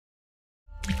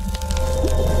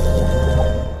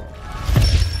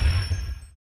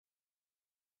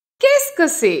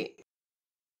casser.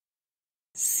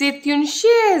 C'est une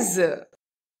chaise.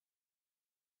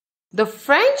 The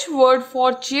French word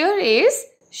for chair is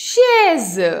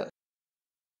chaise.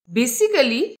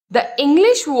 Basically, the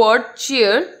English word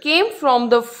chair came from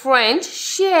the French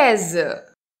chaise.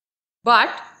 But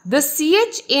the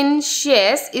CH in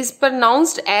chaise is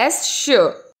pronounced as sh,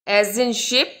 as in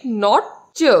ship, not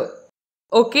ch.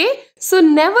 Okay, so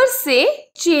never say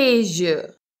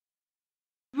chaise.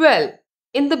 Well,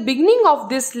 in the beginning of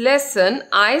this lesson,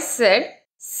 I said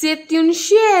c'est une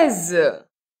chaise.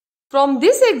 From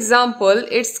this example,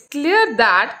 it's clear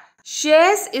that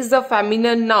chaise is the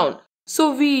feminine noun.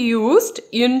 So we used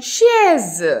une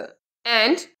chaise.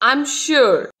 And I'm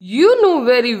sure you know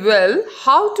very well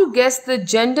how to guess the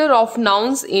gender of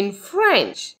nouns in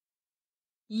French.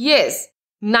 Yes,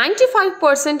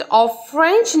 95% of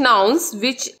French nouns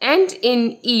which end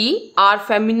in E are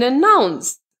feminine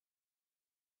nouns.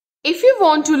 If you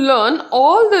want to learn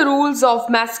all the rules of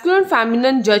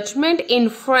masculine-feminine judgment in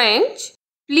French,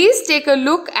 please take a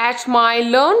look at my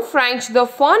Learn French the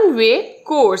Fun Way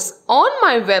course on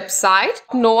my website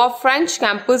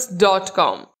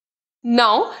novafrenchcampus.com.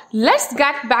 Now, let's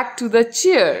get back to the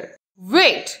chair.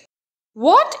 Wait,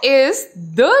 what is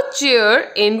the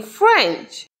chair in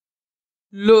French?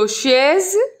 Le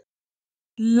chaise,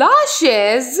 la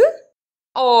chaise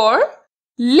or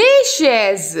les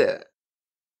chaises?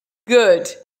 Good.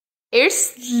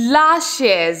 It's la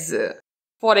chaise.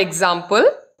 For example,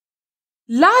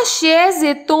 la chaise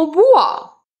est en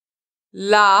bois.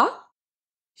 La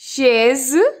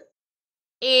chaise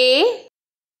est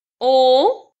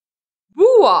en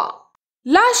bois.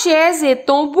 La chaise est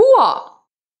en bois.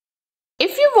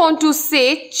 If you want to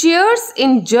say chairs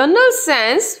in general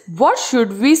sense, what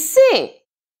should we say?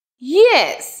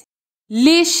 Yes,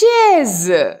 les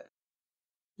chaises.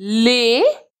 Les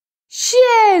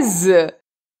chaises.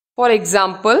 For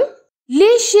example,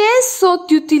 les chaises sont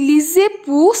utilisées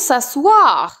pour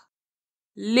s'asseoir.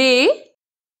 Les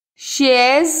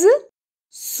chaises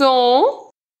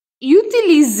sont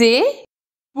utilisées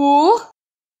pour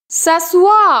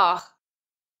s'asseoir.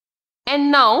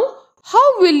 And now,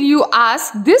 how will you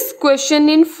ask this question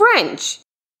in French?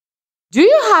 Do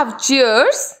you have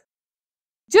chairs?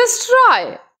 Just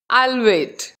try. I'll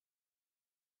wait.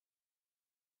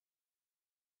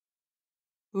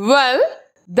 Well,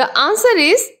 the answer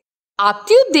is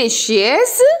as-tu des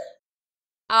chaises?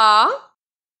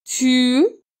 As-tu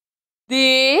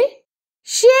des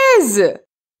chaises?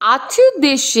 As-tu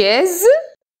des chaises?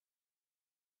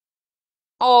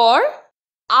 Or,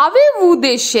 avez-vous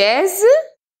des chaises?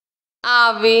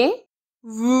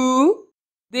 Avez-vous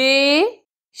des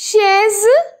chaises?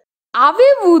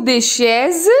 Avez-vous des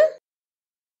chaises?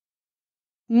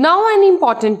 Now an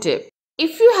important tip.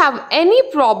 If you have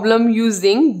any problem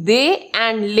using they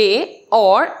and les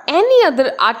or any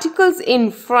other articles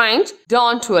in French,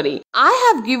 don't worry. I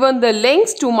have given the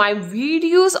links to my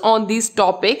videos on these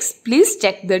topics. Please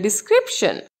check the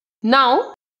description.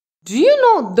 Now, do you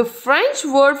know the French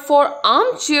word for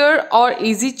armchair or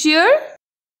easy chair?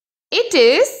 It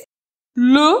is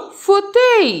le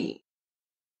fauteuil.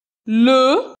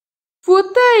 Le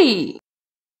fauteuil.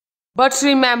 But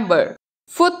remember,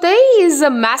 fauteuil is a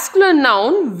masculine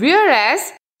noun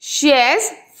whereas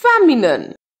chaise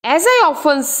feminine. As I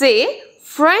often say,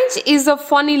 French is a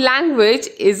funny language,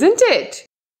 isn't it?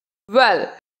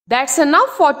 Well, that's enough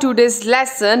for today's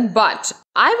lesson, but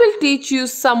I will teach you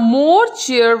some more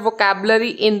chair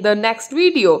vocabulary in the next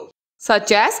video,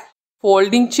 such as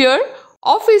folding chair,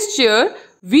 office chair,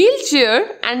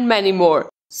 wheelchair and many more.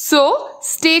 So,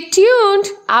 stay tuned.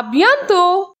 A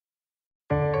bientôt!